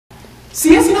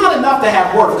See, it's not enough to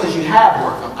have worth because you have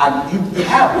worth. You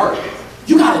have worth.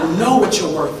 You got to know what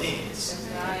your worth is.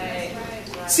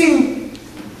 See,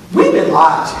 we've been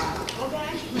lied to.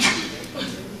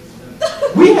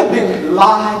 We have been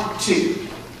lied to.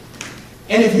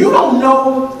 And if you don't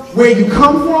know where you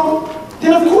come from,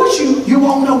 then of course you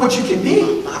won't know what you can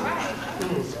be.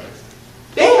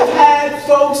 They have had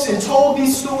folks and told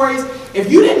these stories. If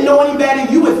you didn't know any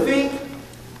better, you would think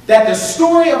that the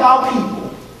story about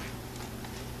people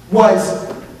was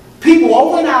people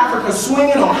over in Africa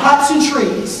swinging on huts and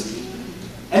trees,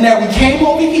 and that we came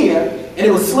over here, and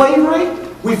it was slavery,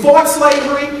 we fought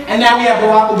slavery, and now we have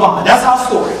Barack Obama. That's our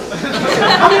story.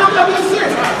 I mean, I'm being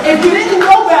serious. If you didn't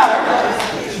know better,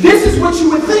 this is what you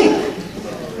would think.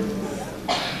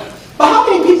 But how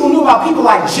many people knew about people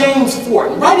like James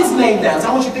Fortin? Write his name down. So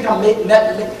I want you to think I'm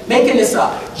making this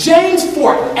up. James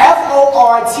Fortin,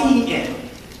 F-O-R-T-N.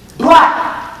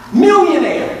 Black,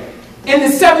 millionaire in the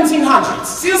 1700s.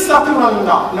 See, this stuff people don't even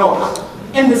know about.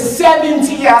 In the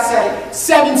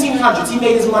 1700s, he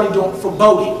made his money doing for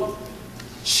boating,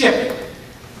 shipping.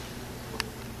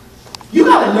 You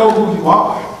got to know who you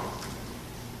are.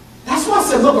 That's why I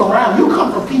said, look around. You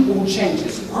come from people who changed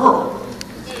this world.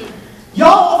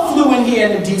 Y'all flew in here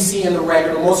in the DC and the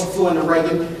Reagan, or most flew in the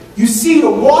Reagan. You see the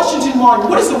Washington Monument.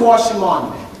 What is the Washington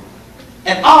Monument?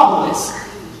 An obelisk.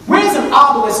 Where does an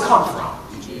obelisk come from?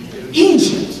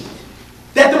 Egypt.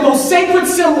 That the most sacred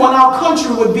symbol in our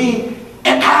country would be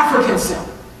an African symbol.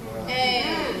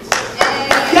 Yes,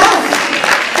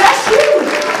 that's you.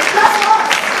 That's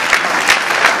us.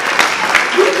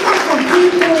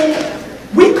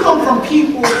 We come from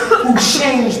people who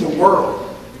changed the world.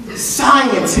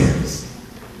 Scientists,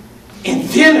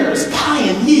 inventors,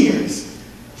 pioneers,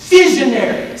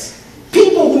 visionaries,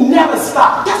 people who never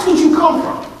stop. That's what you come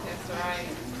from. That's right.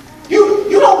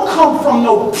 You don't come from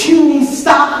no puny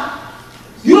stock.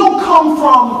 You don't come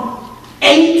from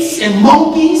apes and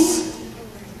monkeys.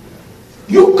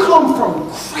 You come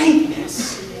from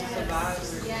greatness.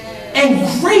 And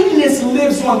greatness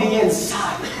lives on the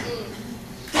inside.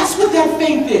 That's what that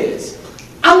faith is.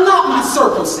 I'm not my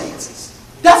circumstances.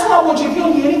 That's why I want you, if you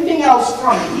don't hear anything else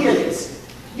from me, hear this.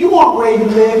 You want where you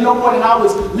live no more than I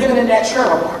was living in that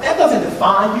trailer park. That doesn't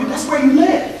define you. That's where you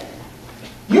live.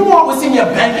 You want what's in your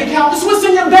bank account. That's what's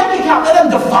in your bank account. That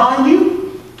doesn't define you.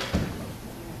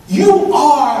 You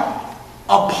are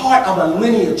a part of a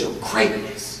lineage of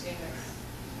greatness.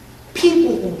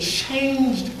 People who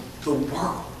changed the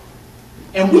world.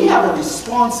 And we have a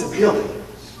responsibility.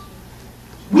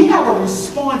 We have a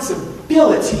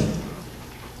responsibility.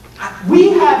 We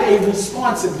have a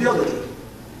responsibility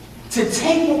to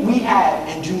take what we have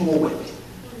and do more with it.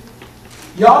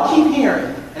 Y'all keep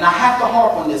hearing, and I have to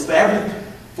harp on this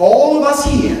for all of us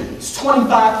here, it's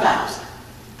 25,000.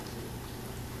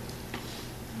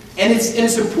 And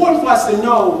it's important for us to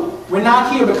know we're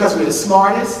not here because we're the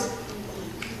smartest.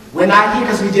 We're not here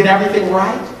because we did everything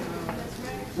right.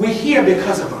 We're here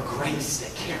because of a grace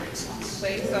that carries us.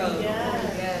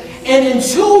 And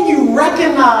until you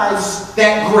recognize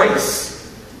that grace,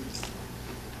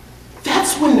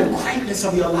 that's when the greatness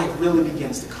of your life really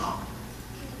begins to come.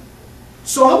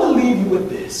 So I'm going to leave you with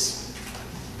this.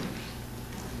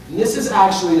 And this is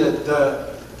actually the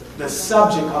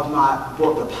subject of my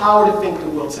book, The Power to Think, the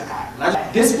Will to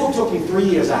Act. This book took me 3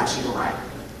 years actually to write.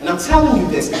 And I'm telling you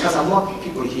this because I want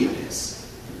people to hear this.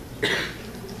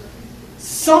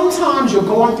 Sometimes you're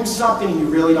going through something and you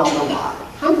really don't know why.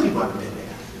 How many people have been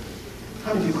there?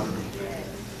 How many people have been there?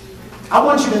 I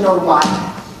want you to know why.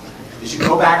 As you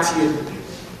go back to your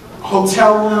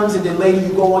hotel rooms and then later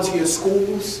you go on to your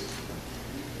schools.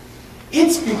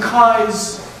 It's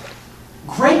because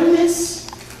greatness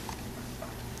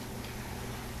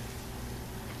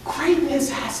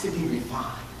has to be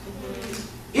refined.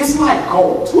 It's like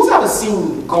gold. Who's ever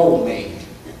seen gold made?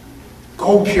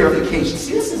 Gold purification.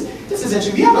 See, this is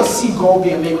interesting. If you ever see gold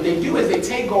being made, what they do is they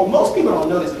take gold. Most people don't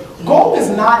know this. Gold is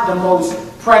not the most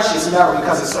precious metal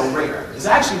because it's so rare. There's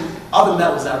actually other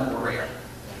metals that are more rare.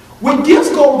 What gives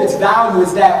gold its value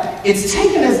is that it's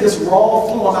taken as this raw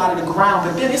form out of the ground,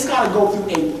 but then it's got to go through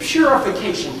a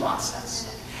purification process.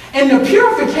 And the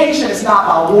purification is not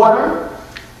by water.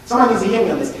 Somebody needs to hear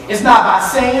me on this. It's not by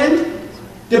sand.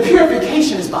 The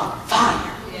purification is by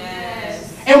fire.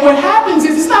 Yes. And what happens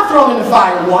is it's not thrown in the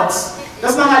fire once.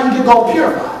 That's not how you get gold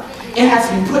purified. It has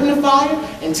to be put in the fire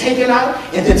and taken out,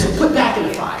 and then put back in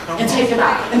the fire and taken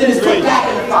out, and then it's put back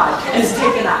in the fire and it's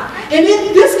taken out. And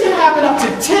this can happen up to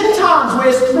 10 times where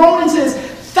it's thrown into this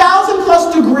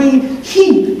 1,000+ degree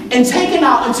heat and taken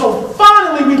out until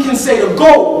finally we can say the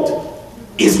gold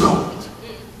is gold.